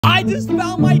I just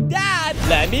found my dad.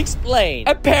 Let me explain.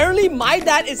 Apparently, my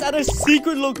dad is at a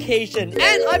secret location,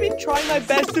 and I've been trying my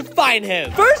best to find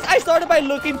him. First, I started by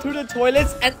looking through the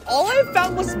toilets, and all I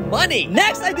found was money.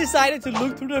 Next, I decided to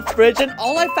look through the fridge, and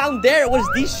all I found there was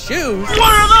these shoes.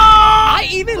 What are those? I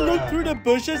even looked through the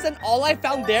bushes, and all I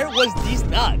found there was these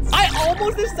nuts. I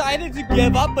almost decided to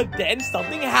give up, but then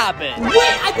something happened. Wait,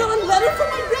 I got a letter from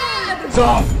my dad!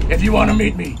 Zhong, if you want to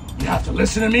meet me, you have to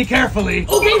listen to me carefully.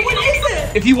 Okay, what is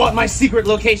it? If you want my secret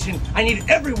location, I need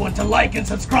everyone to like and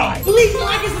subscribe. Please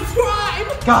like and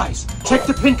subscribe! Guys, check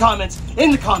the pinned comments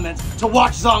in the comments to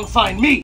watch Zhong find me.